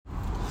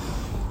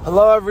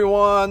Hello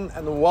everyone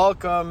and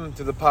welcome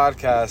to the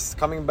podcast.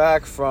 Coming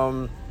back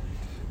from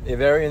a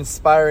very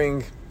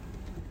inspiring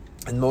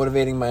and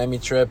motivating Miami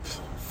trip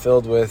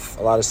filled with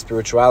a lot of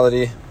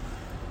spirituality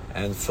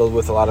and filled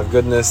with a lot of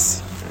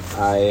goodness.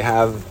 I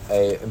have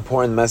an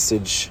important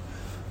message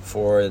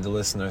for the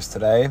listeners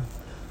today.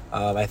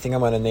 I think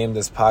I'm going to name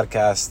this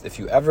podcast, if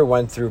you ever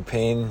went through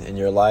pain in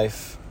your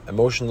life,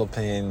 emotional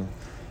pain,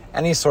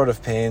 any sort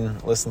of pain,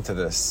 listen to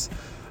this.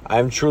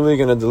 I'm truly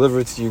going to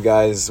deliver to you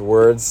guys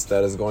words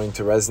that is going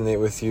to resonate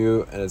with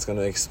you, and it's going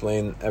to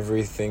explain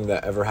everything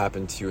that ever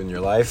happened to you in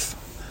your life.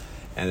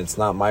 And it's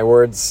not my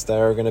words that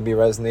are going to be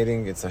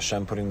resonating, it's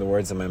Hashem putting the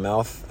words in my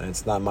mouth, and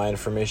it's not my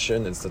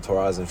information, it's the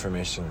Torah's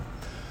information.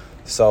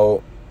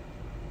 So,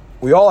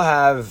 we all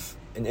have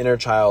an inner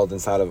child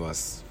inside of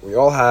us. We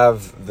all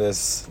have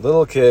this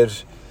little kid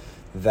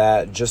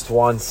that just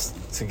wants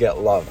to get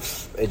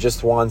love. It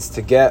just wants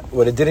to get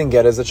what it didn't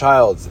get as a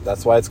child.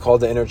 That's why it's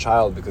called the inner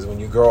child, because when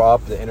you grow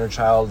up, the inner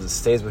child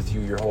stays with you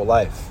your whole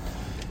life.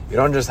 You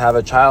don't just have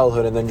a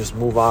childhood and then just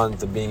move on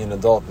to being an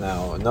adult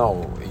now.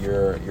 No,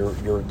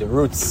 the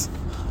roots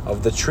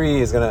of the tree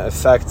is going to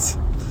affect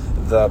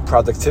the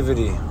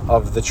productivity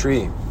of the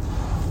tree.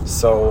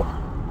 So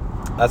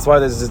that's why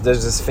there's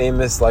this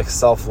famous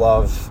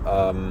self-love,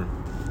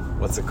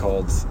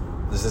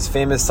 There's this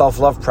famous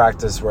self-love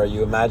practice where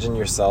you imagine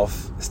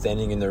yourself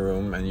standing in the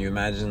room and you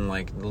imagine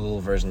the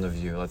little version of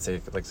you, let's say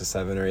the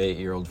 7 or 8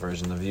 year old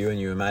version of you, and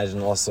you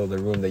imagine also the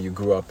room that you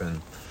grew up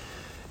in.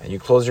 And you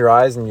close your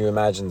eyes and you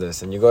imagine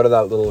this, and you go to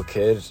that little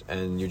kid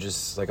and you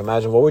just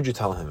imagine, what would you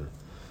tell him?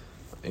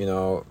 You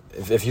know,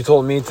 if you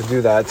told me to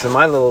do that to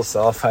my little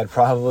self, I'd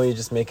probably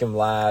just make him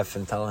laugh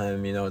and tell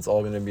him, it's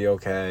all going to be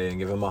okay, and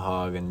give him a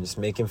hug and just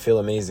make him feel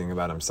amazing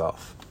about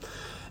himself.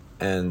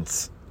 And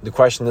the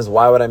question is,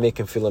 why would I make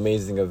him feel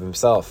amazing of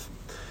himself?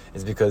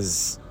 It's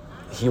because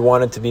he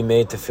wanted to be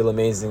made to feel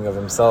amazing of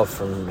himself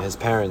from his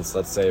parents,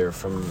 let's say, or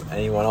from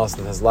anyone else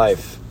in his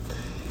life.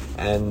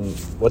 And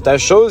what that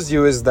shows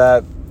you is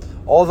that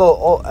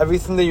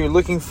everything that you're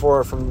looking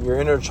for from your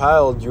inner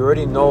child, you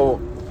already know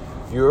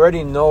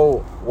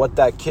what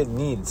that kid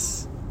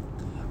needs.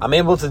 I'm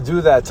able to do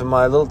that to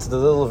the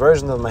little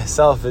version of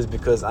myself is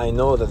because I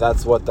know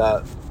that's what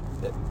I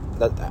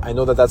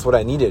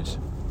needed.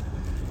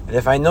 And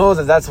if I know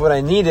that that's what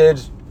I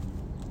needed,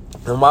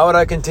 then why would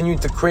I continue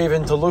to crave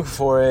and to look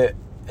for it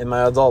in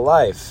my adult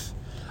life?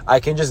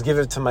 I can just give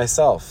it to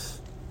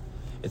myself.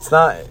 It's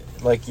not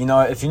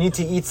if you need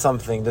to eat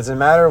something, does it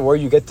matter where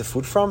you get the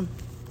food from?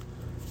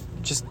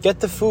 Just get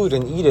the food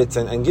and eat it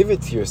and give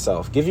it to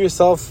yourself. Give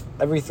yourself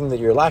everything that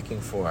you're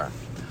lacking for.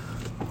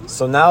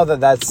 So now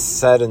that that's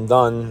said and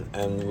done,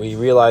 and we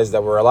realize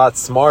that we're a lot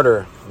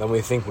smarter than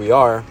we think we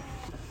are,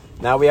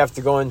 now we have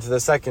to go into the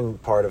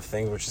second part of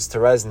things, which is to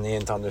resonate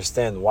and to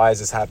understand, why is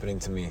this happening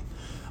to me?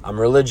 I'm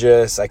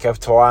religious, I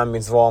kept Torah and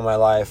mitzvah all my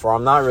life, or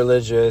I'm not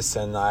religious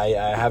and I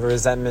have a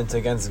resentment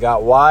against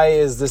God. Why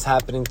is this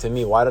happening to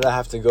me? Why did I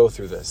have to go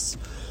through this?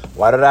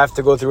 Why did I have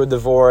to go through a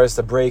divorce,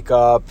 a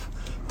breakup,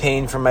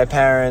 pain from my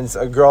parents,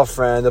 a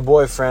girlfriend, a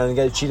boyfriend,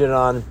 get cheated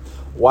on?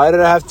 Why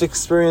did I have to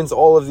experience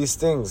all of these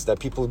things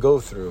that people go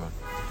through?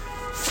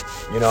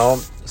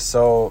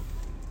 So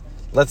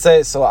let's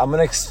say, I'm going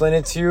to explain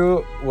it to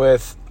you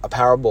with a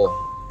parable.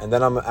 And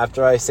then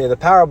after I say the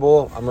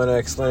parable, I'm going to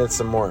explain it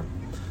some more.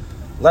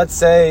 Let's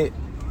say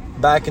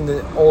back in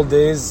the old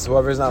days,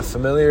 whoever's not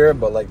familiar,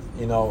 but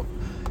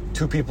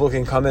two people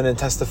can come in and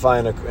testify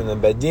in a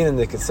bedin, and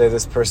they could say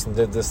this person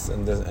did this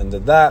and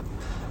did that,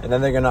 and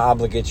then they're going to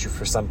obligate you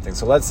for something.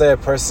 So let's say a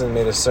person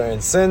made a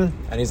certain sin,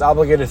 and he's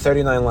obligated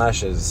 39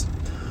 lashes.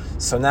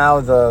 So now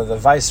the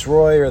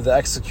viceroy or the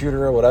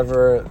executor or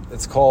whatever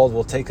it's called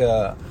will take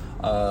a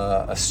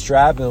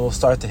strap and will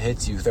start to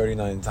hit you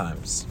 39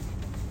 times.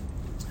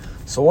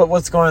 So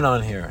what's going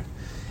on here?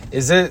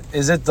 Is it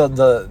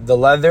the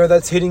leather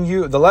that's hitting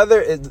you? The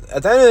leather, at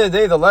the end of the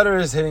day, the leather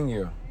is hitting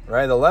you,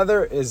 right? The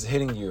leather is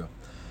hitting you.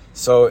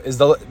 So does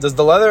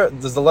the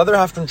leather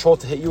have control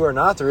to hit you or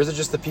not, or is it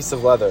just a piece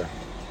of leather?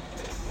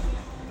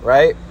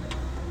 Right?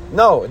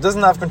 No, it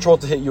doesn't have control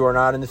to hit you or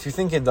not, and if you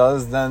think it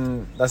does,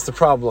 then that's the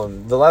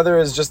problem. The leather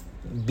is just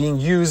being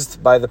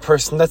used by the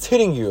person that's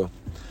hitting you.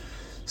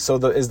 So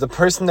is the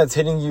person that's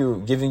hitting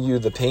you giving you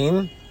the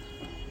pain?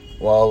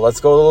 Well, let's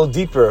go a little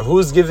deeper.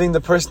 Who's giving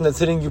the person that's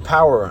hitting you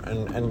power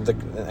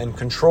and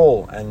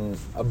control and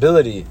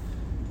ability?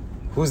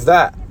 Who's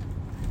that?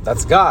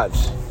 That's God.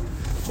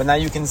 But now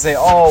you can say,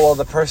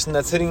 the person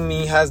that's hitting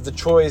me has the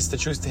choice to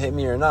choose to hit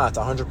me or not.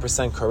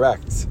 100%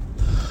 correct.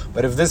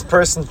 But if this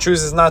person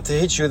chooses not to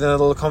hit you, then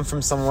it'll come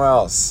from somewhere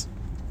else.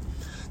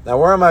 Now,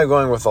 where am I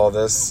going with all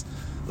this?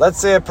 Let's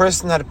say a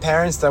person had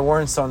parents that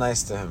weren't so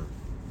nice to him,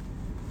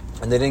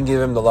 and they didn't give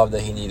him the love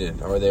that he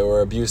needed, or they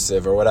were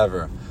abusive or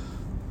whatever.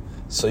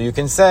 So you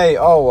can say,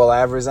 I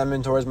have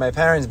resentment towards my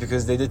parents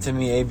because they did to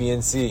me A, B,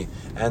 and C.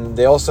 And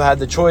they also had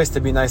the choice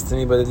to be nice to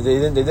me, but they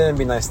didn't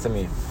be nice to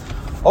me.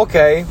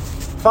 Okay,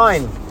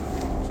 fine.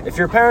 If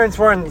your parents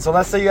weren't, so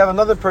let's say you have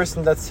another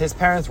person his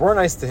parents were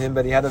nice to him,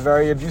 but he had a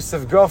very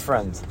abusive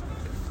girlfriend.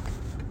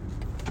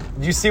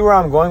 do you see where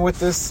I'm going with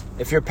this?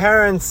 If your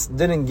parents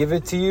didn't give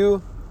it to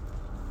you,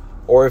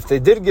 or if they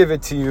did give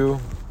it to you,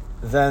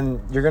 then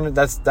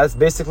that's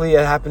basically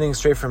it happening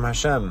straight from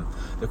Hashem.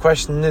 The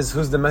question is,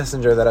 who's the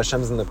messenger that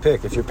Hashem's going to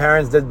pick? If your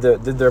parents did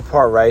their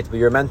part right, but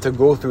you're meant to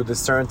go through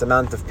this certain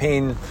amount of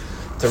pain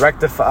to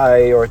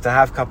rectify or to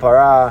have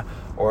kapara,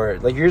 or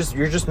like you're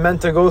just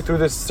meant to go through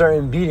this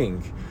certain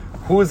beating.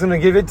 Who is going to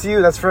give it to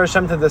you? That's for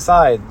Hashem to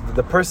decide.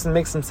 The person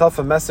makes himself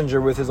a messenger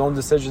with his own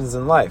decisions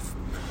in life.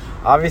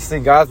 Obviously,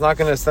 God's not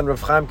going to send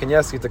Rav Chaim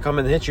Kanievsky to come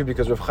and hit you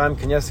because Rav Chaim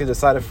Kanievsky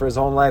decided for his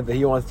own life that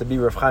he wants to be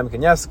Rav Chaim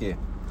Kanievsky.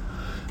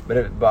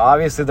 But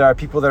obviously there are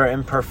people that are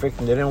imperfect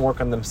and they didn't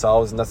work on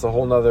themselves, and that's a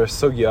whole nother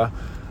sugya.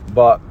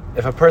 But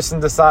if a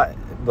person this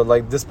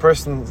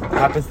person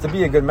happens to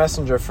be a good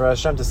messenger for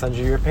Hashem to send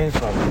you your pain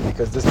from,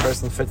 because this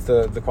person fits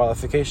the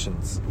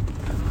qualifications.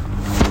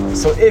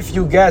 So if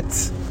you get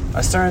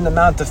a certain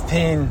amount of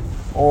pain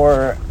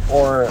or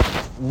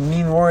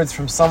mean words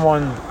from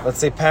someone, let's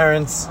say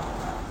parents,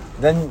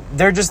 then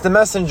they're just the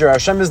messenger.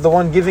 Hashem is the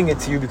one giving it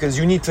to you because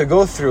you need to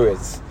go through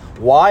it.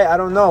 Why? I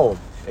don't know.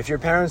 If your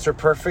parents are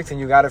perfect and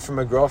you got it from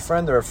a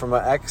girlfriend or from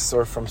an ex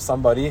or from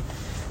somebody,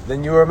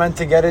 then you were meant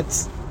to get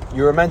it.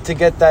 You were meant to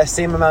get that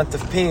same amount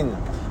of pain,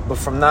 but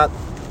from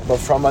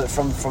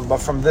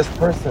this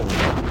person.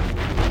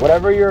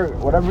 Whatever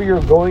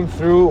you're going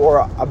through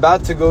or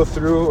about to go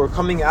through or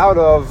coming out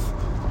of,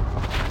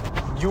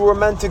 you were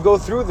meant to go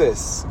through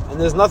this, and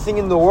there's nothing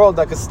in the world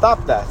that could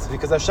stop that,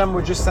 because Hashem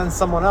would just send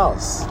someone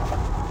else.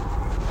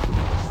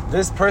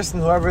 This person,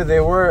 whoever they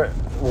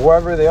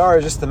are,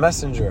 is just a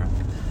messenger.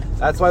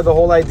 That's why the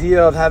whole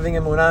idea of having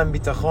emunah and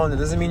bitachon, it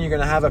doesn't mean you're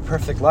going to have a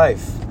perfect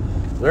life.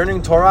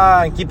 Learning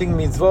Torah and keeping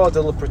mitzvot,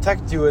 it'll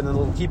protect you and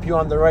it'll keep you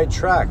on the right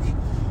track.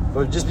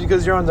 But just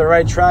because you're on the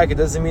right track, it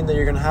doesn't mean that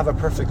you're going to have a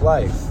perfect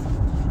life.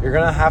 You're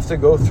going to have to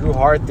go through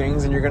hard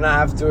things, and you're going to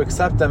have to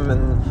accept them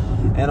and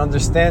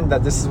understand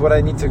that this is what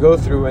I need to go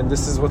through and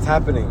this is what's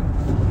happening.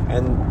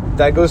 And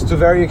that goes to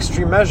very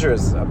extreme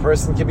measures. A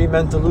person can be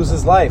meant to lose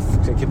his life.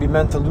 It can be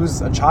meant to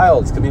lose a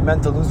child. It can be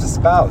meant to lose a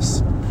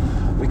spouse.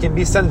 We can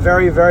be sent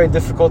very, very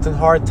difficult and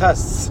hard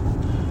tests.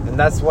 And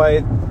that's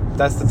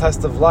the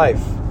test of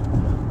life.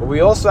 What we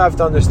also have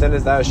to understand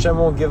is that Hashem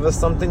will give us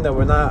something that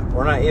we're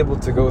not able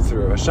to go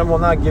through. Hashem will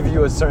not give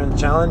you a certain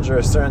challenge or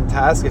a certain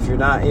task if you're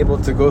not able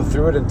to go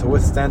through it and to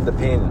withstand the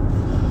pain.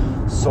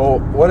 So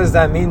what does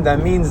that mean?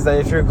 That means that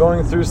if you're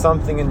going through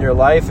something in your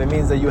life, it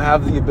means that you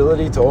have the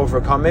ability to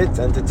overcome it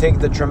and to take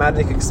the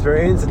traumatic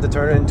experience and to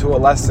turn it into a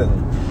lesson.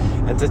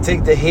 And to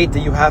take the hate that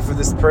you have for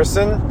this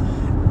person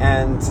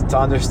and to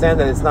understand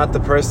that it's not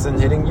the person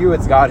hitting you,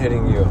 it's God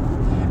hitting you.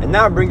 And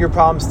now bring your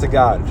problems to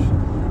God.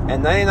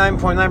 And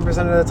 99.9% of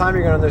the time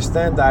you're going to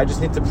understand that I just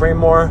need to pray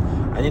more,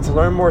 I need to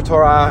learn more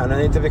Torah, and I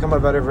need to become a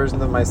better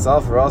version of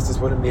myself, or else this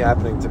wouldn't be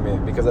happening to me,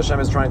 because Hashem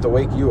is trying to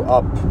wake you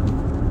up.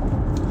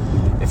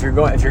 If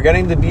you're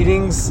getting the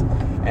beatings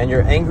and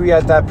you're angry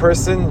at that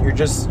person, you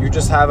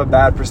just have a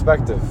bad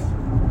perspective.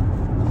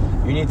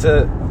 You need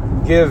to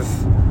give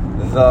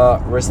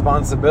the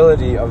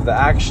responsibility of the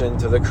action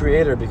to the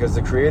Creator, because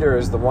the Creator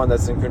is the one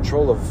that's in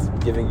control of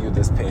giving you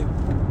this pain.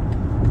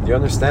 Do you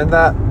understand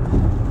that?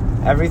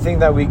 Everything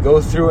that we go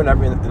through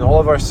and all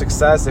of our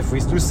success, if we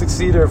do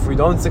succeed or if we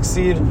don't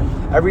succeed,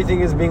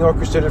 everything is being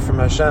orchestrated from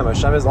Hashem.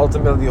 Hashem is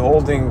ultimately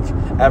holding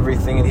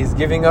everything, and He's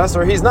giving us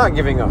or He's not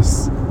giving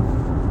us.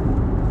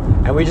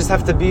 And we just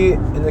have to be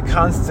in a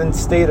constant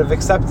state of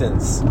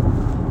acceptance.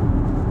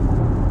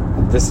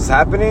 This is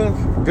happening,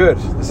 good.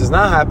 This is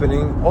not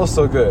happening,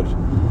 also good.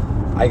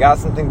 I got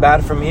something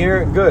bad from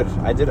here, good.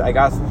 I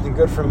got something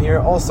good from here,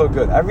 also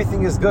good.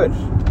 Everything is good.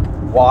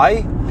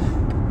 Why?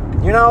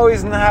 You're not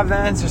always going to have the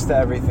answers to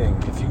everything.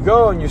 If you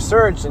go and you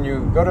search and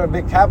you go to a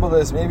big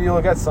Kabbalist, maybe you'll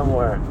get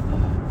somewhere.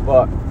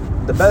 But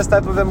the best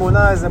type of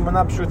emunah is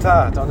emunah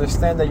pshuta, to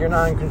understand that you're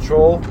not in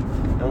control,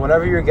 and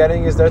whatever you're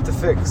getting is there to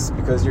fix,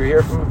 because you're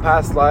here from a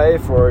past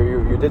life, or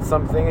you did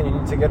something and you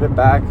need to get it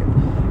back.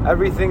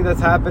 Everything that's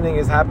happening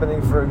is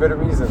happening for a good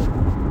reason.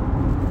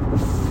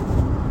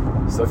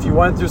 So if you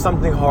went through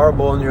something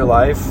horrible in your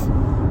life,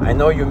 I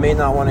know you may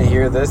not want to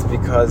hear this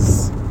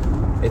because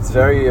it's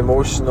very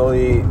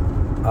emotionally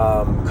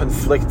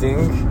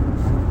conflicting,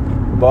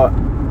 but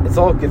it's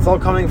all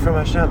coming from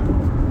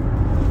Hashem.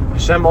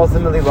 Hashem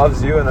ultimately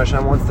loves you, and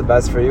Hashem wants the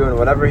best for you, and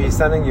whatever He's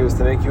sending you is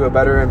to make you a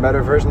better and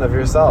better version of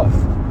yourself.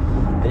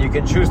 And you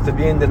can choose to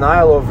be in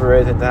denial over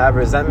it and to have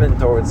resentment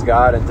towards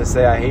God and to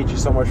say, I hate you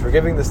so much for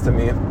giving this to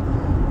me.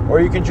 Or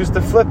you can choose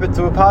to flip it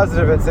to a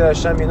positive and say,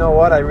 Hashem, you know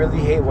what, I really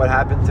hate what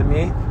happened to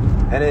me,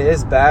 and it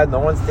is bad. No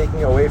one's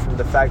taking away from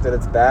the fact that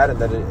it's bad and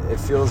that it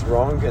feels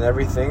wrong and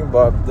everything,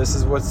 but this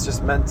is what's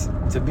just meant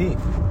to be.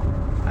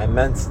 I'm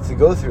meant to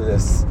go through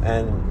this,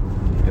 and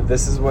if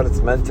this is what it's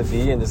meant to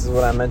be and this is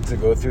what I'm meant to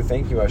go through,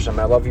 thank you, Hashem,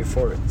 I love you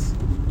for it.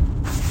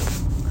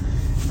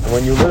 And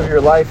when you live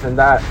your life in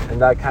that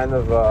kind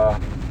of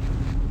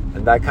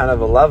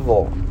a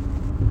level,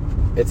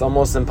 it's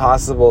almost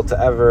impossible to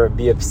ever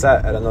be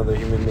upset at another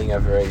human being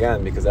ever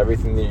again, because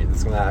everything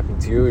that's going to happen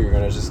to you,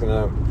 you're just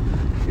going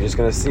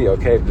to see,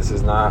 okay, this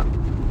is not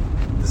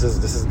This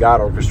is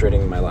God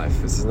orchestrating my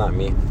life. This is not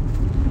me.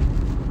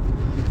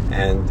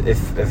 And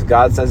if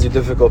God sends you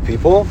difficult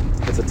people,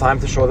 it's a time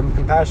to show them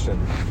compassion.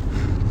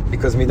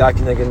 Because midah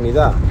kineged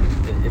midah.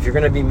 If you're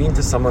going to be mean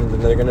to someone, then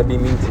they're going to be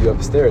mean to you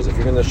upstairs. If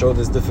you're going to show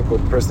this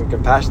difficult person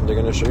compassion, they're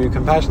going to show you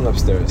compassion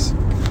upstairs.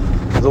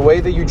 The way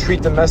that you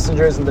treat the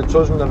messengers and the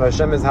children of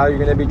Hashem is how you're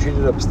going to be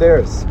treated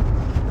upstairs.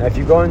 Now, if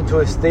you go into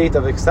a state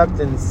of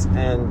acceptance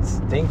and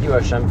thank you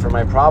Hashem for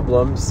my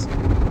problems,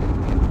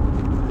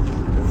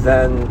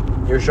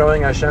 then you're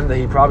showing Hashem that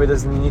He probably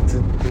doesn't need to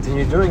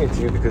continue doing it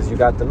to you because you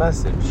got the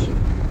message.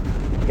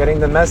 Getting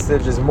the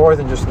message is more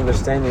than just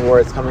understanding where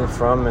it's coming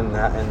from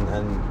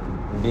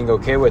and being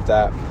okay with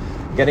that.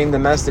 Getting the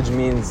message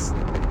means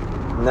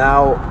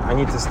now I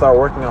need to start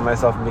working on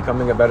myself and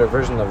becoming a better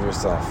version of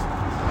yourself.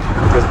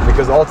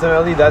 Because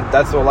ultimately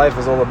that's what life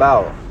is all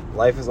about.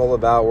 Life is all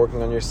about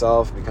working on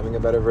yourself, becoming a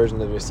better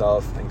version of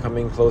yourself, and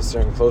coming closer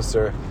and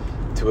closer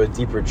to a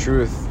deeper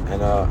truth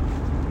and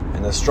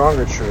a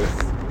stronger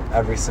truth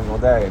every single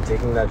day, and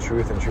taking that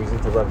truth and choosing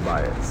to live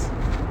by it.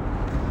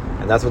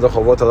 And that's what the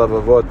Chovot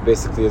HaLevavot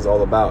basically is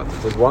all about.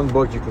 If there's one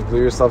book you can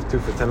glue yourself to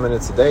for 10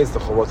 minutes a day, it's the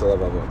Chovot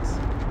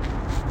HaLevavot.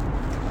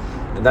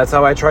 And that's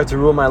how I try to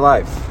rule my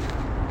life.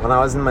 When I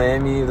was in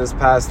Miami this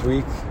past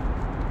week,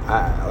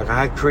 I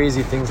had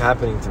crazy things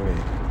happening to me.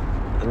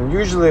 And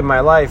usually in my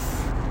life,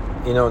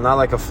 not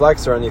like a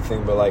flex or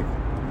anything, but like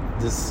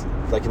this,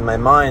 like in my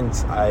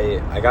mind,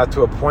 I got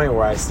to a point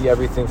where I see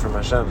everything from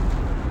Hashem.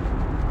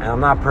 And I'm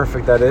not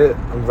perfect at it.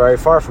 I'm very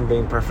far from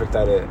being perfect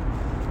at it.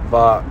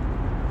 But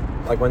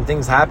like when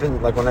things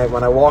happen, like when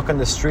I walk on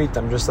the street,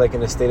 I'm just like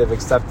in a state of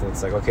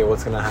acceptance. Like, okay,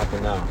 what's gonna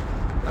happen now?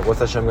 Like,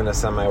 what's Hashem gonna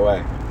send my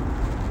way?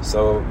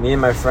 So me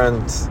and my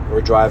friend were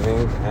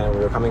driving, and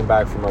we were coming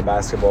back from a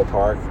basketball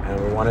park,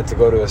 and we wanted to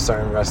go to a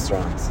certain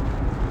restaurant.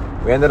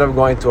 We ended up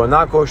going to a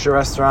not kosher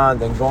restaurant,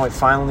 then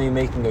finally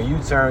making a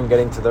U-turn,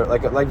 getting to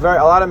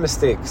a lot of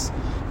mistakes.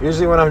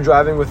 Usually when I'm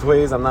driving with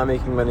Waze, I'm not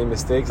making many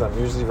mistakes. I'm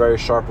usually very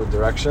sharp with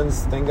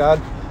directions, thank God.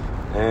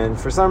 And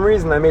for some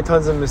reason, I made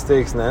tons of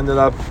mistakes, and I ended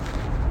up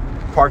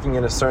parking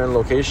in a certain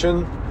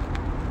location,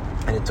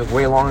 and it took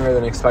way longer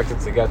than expected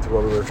to get to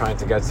where we were trying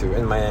to get to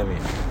in Miami.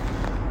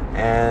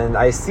 And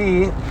I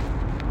see,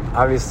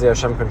 obviously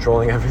Hashem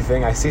controlling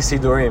everything, I see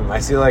Sidurim. I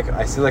see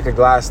like a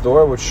glass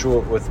door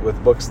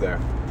with books there.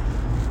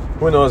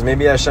 Who knows,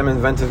 maybe Hashem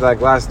invented that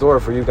glass door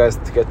for you guys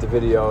to get the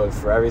video and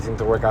for everything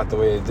to work out the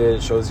way it did.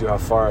 It shows you how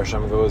far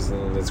Hashem goes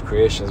in His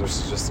creations, which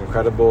is just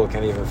incredible.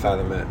 Can't even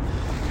fathom it.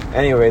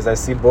 Anyways, I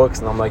see books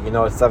and I'm like,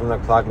 it's 7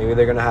 o'clock. Maybe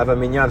they're going to have a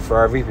minyan for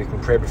our week. We can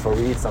pray before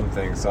we eat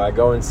something. So I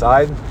go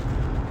inside.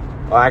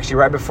 Well, actually,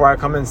 right before I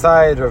come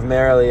inside, Rav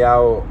Meir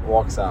Eliyahu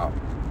walks out.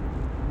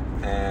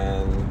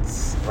 And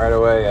right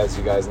away, as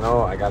you guys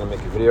know, I got to make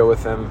a video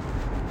with him,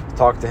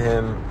 talk to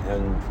him,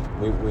 and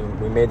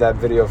we made that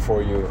video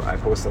for you. I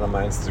posted on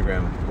my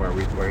Instagram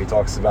where he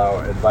talks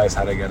about advice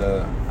how to get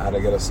a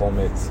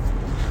soulmate,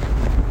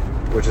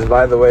 which is,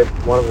 by the way,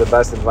 one of the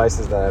best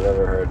advices that I've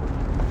ever heard.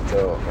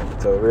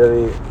 To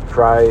really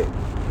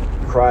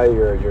cry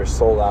your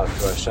soul out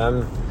to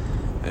Hashem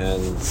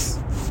and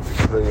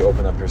completely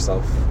open up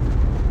yourself.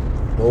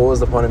 What was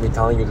the point of me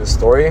telling you this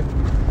story?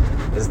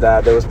 Is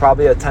that there was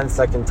probably a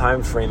 10-second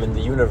time frame in the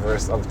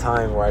universe of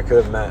time where I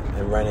could have met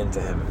and ran into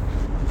him.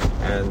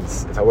 And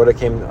if I would have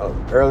came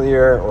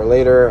earlier or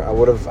later, I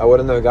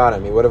wouldn't have got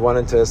him. He would have went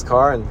into his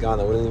car and gone.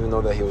 I wouldn't even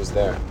know that he was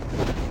there.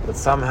 But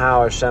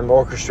somehow Hashem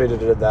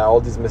orchestrated it that all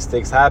these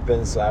mistakes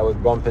happened, so I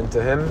would bump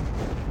into him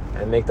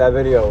and make that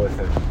video with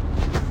him.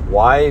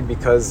 Why?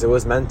 Because it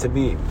was meant to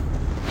be.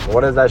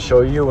 What does that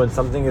show you? When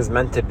something is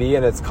meant to be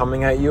and it's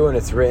coming at you and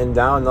it's written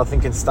down, nothing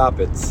can stop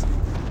it.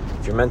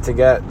 If you're meant to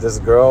get this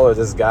girl or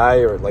this guy,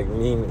 or like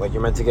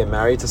you're meant to get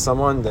married to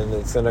someone, then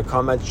it's going to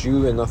come at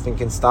you and nothing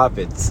can stop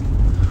it.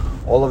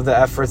 All of the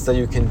efforts that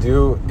you can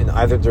do in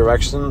either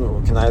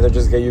direction can either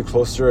just get you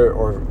closer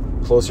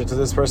to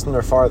this person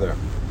or farther.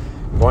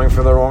 Going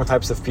for the wrong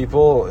types of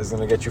people is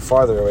going to get you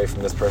farther away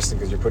from this person,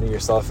 because you're putting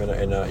yourself you're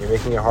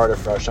making it harder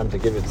for Hashem to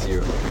give it to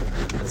you.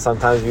 And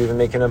sometimes you even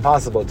make it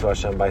impossible to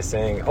Hashem by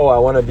saying, I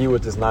want to be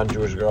with this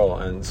non-Jewish girl.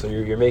 And so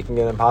you're making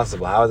it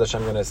impossible. How is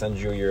Hashem going to send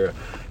you your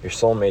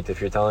soulmate if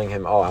you're telling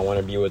him, I want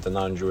to be with a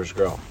non-Jewish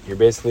girl? You're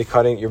basically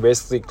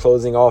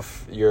closing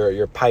off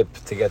your pipe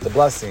to get the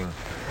blessing,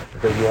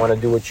 because you want to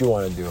do what you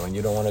want to do and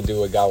you don't want to do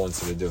what God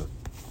wants you to do.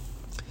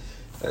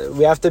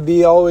 We have to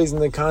be always in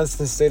the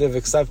constant state of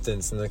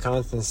acceptance, in the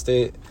constant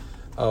state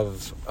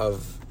of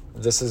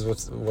this is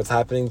what's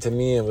happening to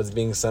me, and what's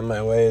being sent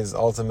my way is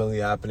ultimately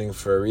happening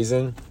for a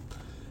reason,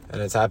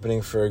 and it's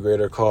happening for a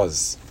greater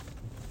cause.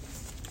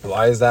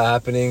 Why is that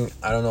happening?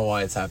 I don't know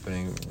why it's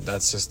happening.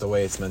 That's just the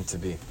way it's meant to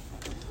be.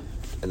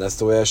 And that's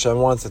the way Hashem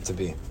wants it to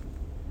be.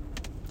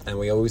 And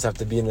we always have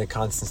to be in a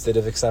constant state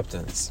of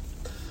acceptance.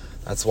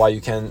 That's why you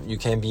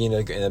can't be in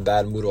a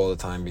bad mood all the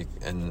time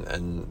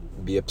and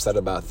be upset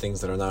about things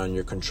that are not in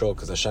your control,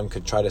 because Hashem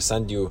could try to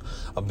send you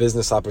a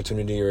business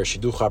opportunity or a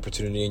shidduch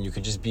opportunity, and you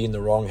could just be in the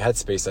wrong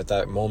headspace at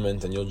that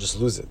moment and you'll just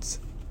lose it.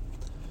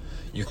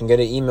 You can get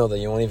an email that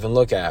you won't even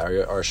look at,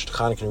 or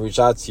Shadchan can reach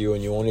out to you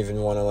and you won't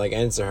even want to like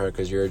answer her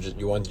because you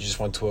just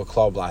went to a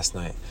club last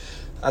night.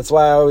 That's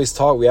why I always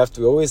talk. We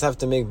always have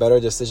to make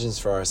better decisions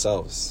for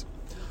ourselves.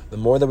 The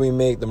more that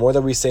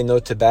we say no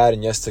to bad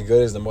and yes to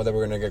good, is the more that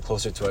we're going to get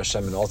closer to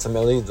Hashem. And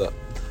ultimately,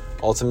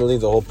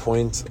 the whole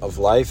point of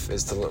life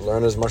is to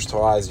learn as much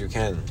Torah as you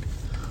can.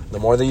 The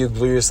more that you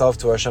glue yourself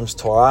to Hashem's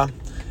Torah,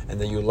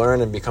 and that you learn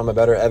and become a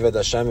better Eved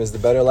Hashem, is the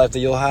better life that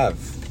you'll have.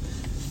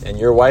 And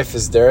your wife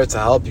is there to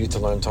help you to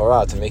learn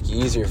Torah, to make it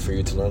easier for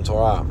you to learn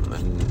Torah.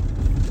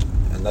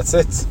 And that's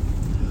it.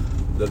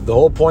 The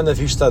whole point of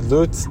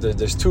Hishtadlut,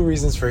 there's two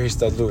reasons for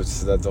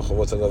Hishtadlut that the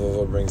Chovot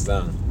HaLevavot brings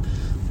down.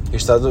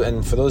 Hishtadlut,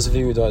 and for those of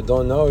you who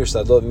don't know,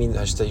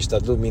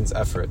 Hishtadlut means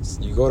effort.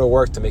 You go to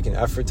work to make an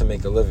effort to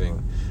make a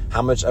living.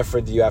 How much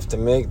effort do you have to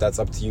make? That's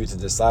up to you to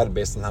decide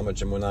based on how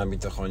much emunah and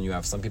bitachon you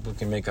have. Some people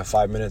can make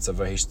 5 minutes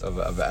of an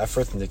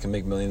effort and they can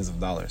make millions of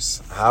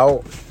dollars.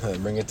 How?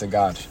 Bring it to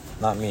God,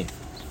 not me.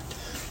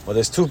 Well,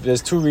 there's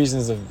two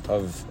reasons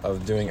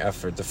of doing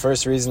effort. The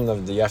first reason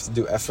that you have to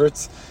do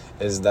effort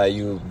is that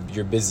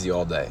you're busy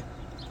all day,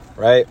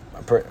 right?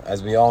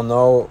 As we all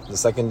know, the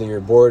second that you're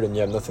bored and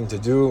you have nothing to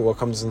do, what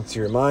comes into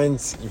your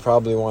mind? You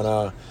probably want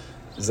to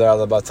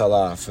zera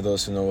batala. For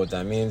those who know what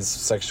that means,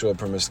 sexual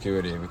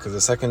promiscuity. Because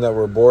the second that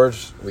we're bored,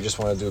 we just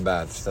want to do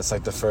bad. That's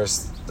like the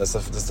first thing that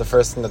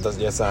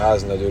Yetzer Hara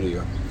is going to do to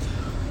you.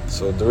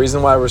 So the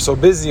reason why we're so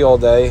busy all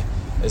day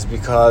is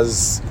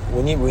because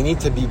we need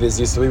to be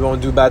busy so we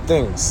won't do bad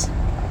things.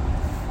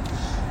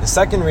 The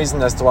second reason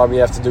as to why we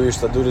have to do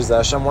Hishtadlut is that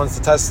Hashem wants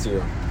to test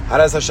you. How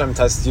does Hashem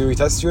test you? He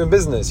tests you in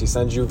business. He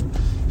sends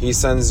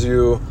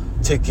you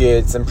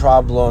tickets and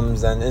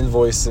problems and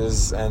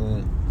invoices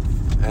and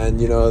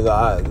the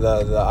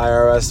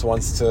IRS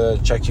wants to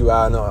check you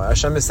out. No,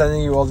 Hashem is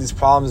sending you all these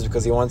problems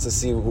because He wants to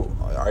see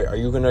are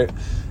you gonna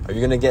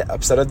get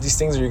upset at these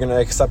things or are you gonna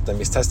accept them?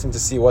 He's testing to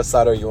see what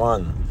side are you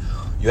on.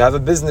 You have a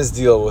business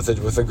deal with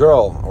a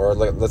girl, or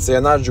let's say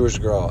a not-Jewish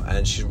girl,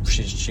 and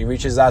she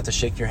reaches out to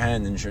shake your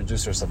hand and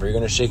introduce herself. Are you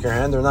going to shake her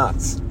hand or not?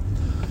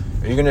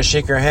 Are you going to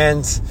shake her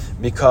hand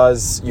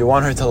because you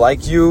want her to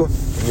like you,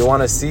 and you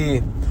want to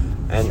see,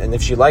 and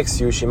if she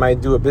likes you, she might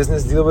do a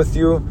business deal with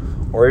you?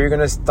 Or are you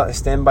going to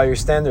stand by your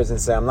standards and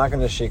say, I'm not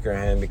going to shake her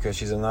hand because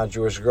she's a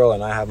not-Jewish girl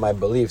and I have my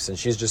beliefs and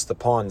she's just a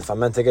pawn. If I'm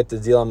meant to get the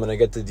deal, I'm going to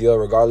get the deal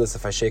regardless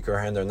if I shake her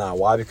hand or not.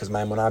 Why? Because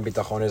my emunah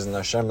bitachon is in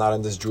Hashem, not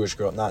in this Jewish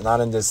girl,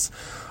 not in this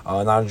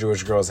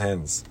non-Jewish girl's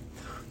hands.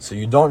 So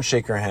you don't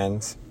shake her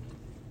hand,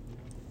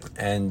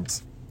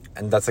 and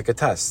that's like a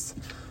test.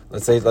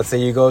 Let's say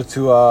you go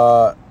to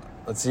a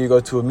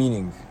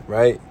meeting,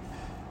 right?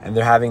 And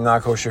they're having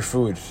not kosher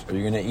food. Are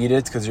you going to eat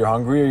it because you're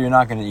hungry, or you're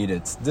not going to eat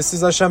it? This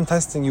is Hashem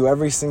testing you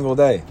every single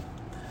day.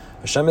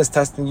 Hashem is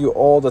testing you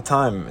all the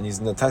time, and He's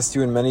going to test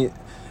you and the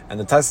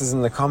test is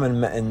going to come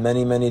in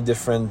many, many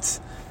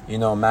different,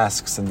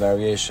 masks and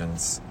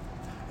variations.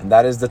 And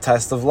that is the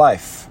test of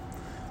life.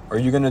 Are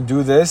you going to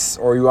do this,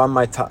 or are you on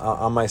my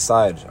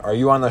side? Are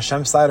you on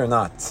Hashem's side or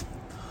not?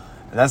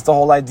 And that's the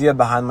whole idea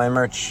behind my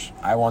merch.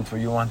 I want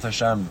what you want,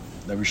 Hashem.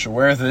 That we should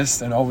wear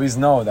this and always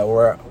know that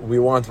we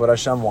want what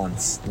Hashem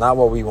wants, not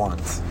what we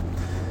want.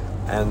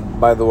 And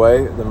by the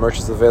way, the merch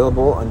is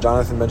available on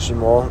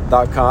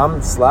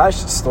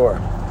jonathanbenshimol.com/store.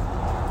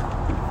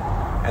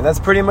 And that's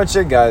pretty much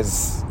it,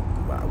 guys.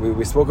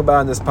 We spoke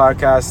about in this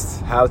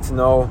podcast how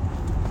to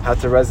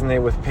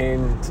resonate with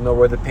pain, to know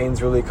where the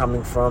pain's really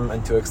coming from,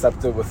 and to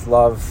accept it with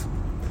love.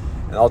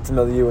 And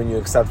ultimately, when you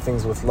accept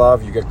things with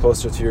love, you get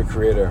closer to your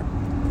Creator.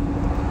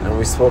 And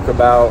we spoke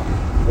about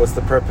what's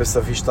the purpose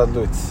of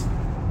Hishtadlut.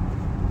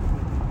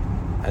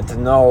 And to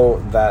know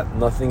that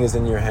nothing is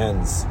in your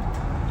hands.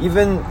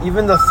 Even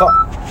the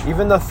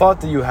thought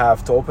that you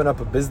have to open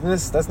up a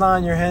business, that's not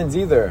in your hands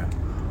either.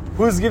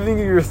 Who's giving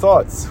you your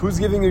thoughts? Who's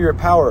giving you your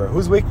power?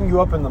 Who's waking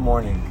you up in the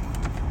morning?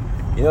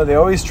 They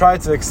always try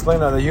to explain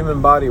how the human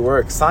body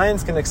works.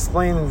 Science can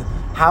explain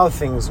how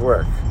things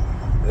work.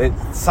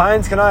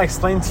 Science cannot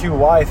explain to you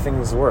why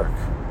things work.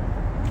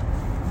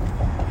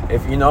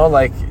 If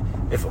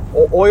if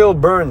oil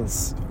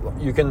burns,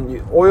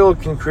 oil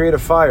can create a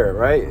fire,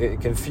 right?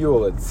 It can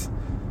fuel it.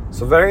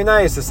 So very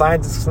nice, the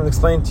scientists can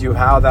explain to you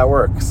how that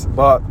works.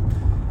 But,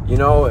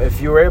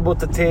 if you were able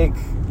to take,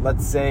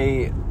 let's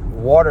say,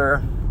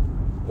 water,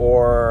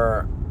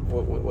 or,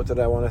 what did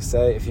I want to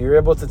say? If you were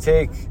able to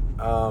take,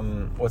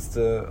 what's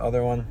the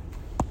other one?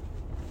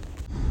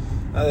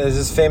 There's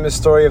this famous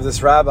story of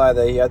this rabbi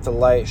that he had to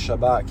light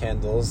Shabbat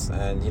candles,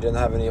 and he didn't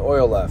have any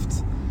oil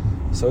left.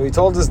 So he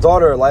told his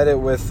daughter, light it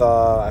with,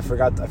 I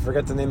forgot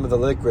the name of the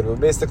liquid,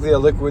 but basically a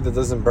liquid that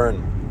doesn't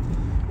burn,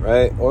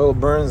 right? Oil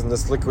burns and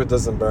this liquid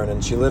doesn't burn.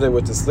 And she lit it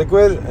with this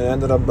liquid and it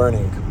ended up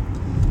burning.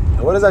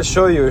 And what does that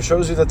show you? It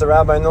shows you that the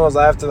rabbi knows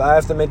I have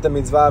to make the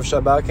mitzvah of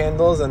Shabbat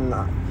candles, and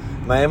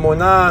my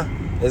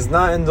emunah is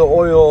not in the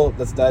oil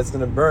that's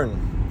going to burn.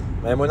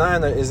 My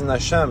emunah is in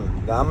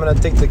Hashem, that I'm going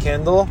to take the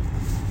candle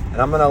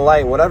and I'm going to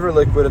light whatever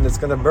liquid and it's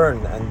going to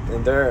burn.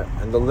 And the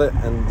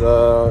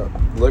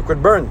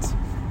liquid burned.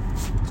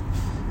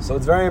 So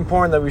it's very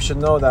important that we should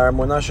know that our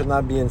emunah should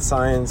not be in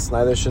science,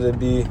 neither should it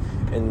be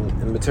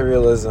in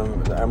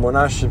materialism. Our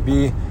emunah should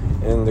be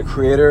in the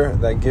Creator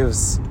that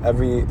gives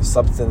every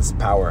substance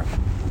power.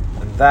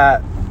 And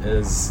that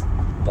is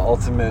the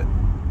ultimate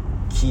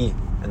key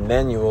and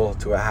manual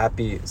to a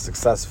happy,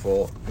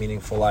 successful,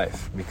 meaningful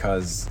life,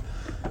 because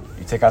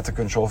you take out the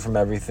control from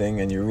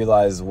everything and you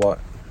realize what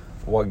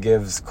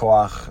gives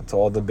koach to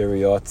all the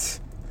biriyot,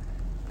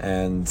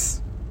 and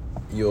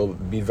you'll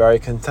be very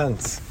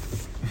content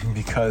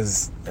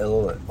because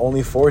it'll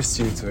only force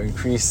you to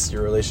increase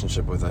your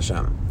relationship with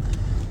Hashem.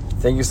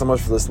 Thank you so much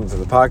for listening to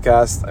the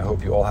podcast. I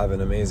hope you all have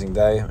an amazing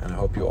day, and I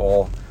hope you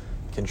all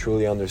can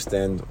truly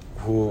understand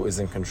who is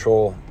in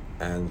control,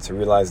 and to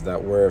realize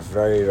that we're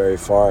very, very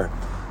far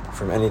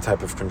from any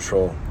type of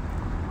control.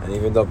 And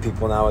even though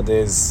people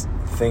nowadays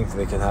think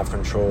they can have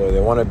control or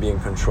they want to be in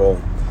control,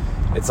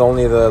 it's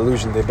only the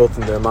illusion they built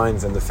in their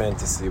minds and the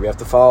fantasy. We have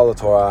to follow the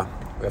Torah,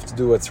 we have to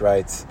do what's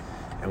right,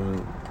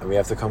 and we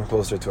have to come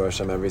closer to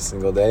Hashem every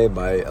single day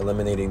by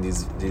eliminating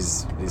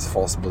these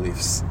false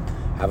beliefs.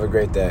 Have a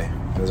great day.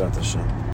 Bezrat Hashem.